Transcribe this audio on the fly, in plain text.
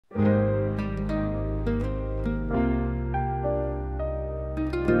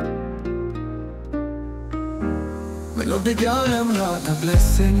Me love the girl, them heart a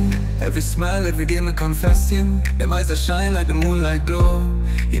blessing. Every smile, every day me confessing. Them eyes a shine like the moonlight glow.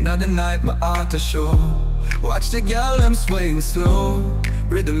 In the night, my heart a show. Watch the girl, them swaying slow.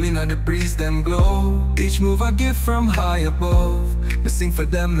 Rhythm in the breeze, them glow. Each move I give from high above. Me sing for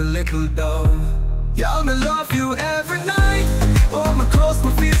them the little dove. Y'all, me love you every night. Hold me close, me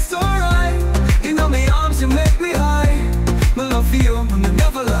feel so right. In my arms, you make me high. Me love you, and me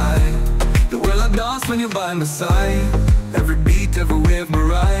never lie. The world I dance when you're by my side. Every beat, every wave, me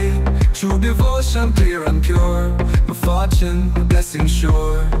ride. True devotion, clear and pure. My fortune, my blessing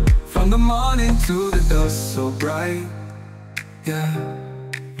sure. From the morning to the dusk, so bright. Yeah,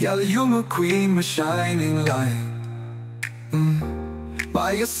 girl, you my queen, my shining light.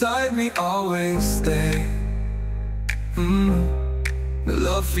 By your side, me always stay. The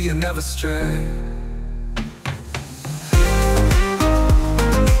love for you never stray.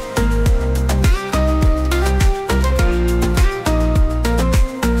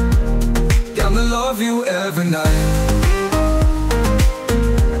 Girl, me love you every night.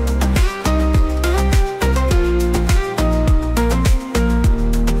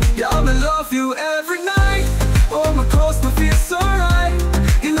 Girl, me love you every night. Hold me close, me feel so right.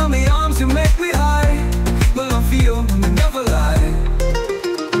 In my arms, you make me high. Me love you, and me never lie.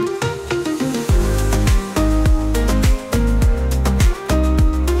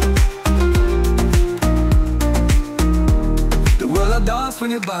 The world I dance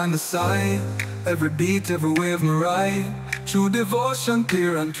when you're by my side. Every beat, every wave, me ride. True devotion,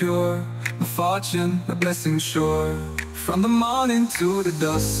 clear and pure. My fortune, my blessing sure. From the morning to the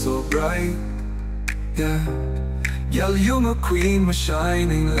dusk, so bright. Yeah, girl, you my queen, my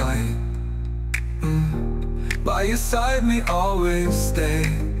shining light. By your side, me always stay.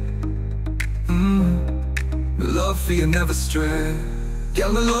 The love for you never stray.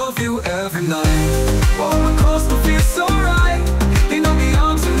 Girl, I love you every night. Hold me close, me feel so right.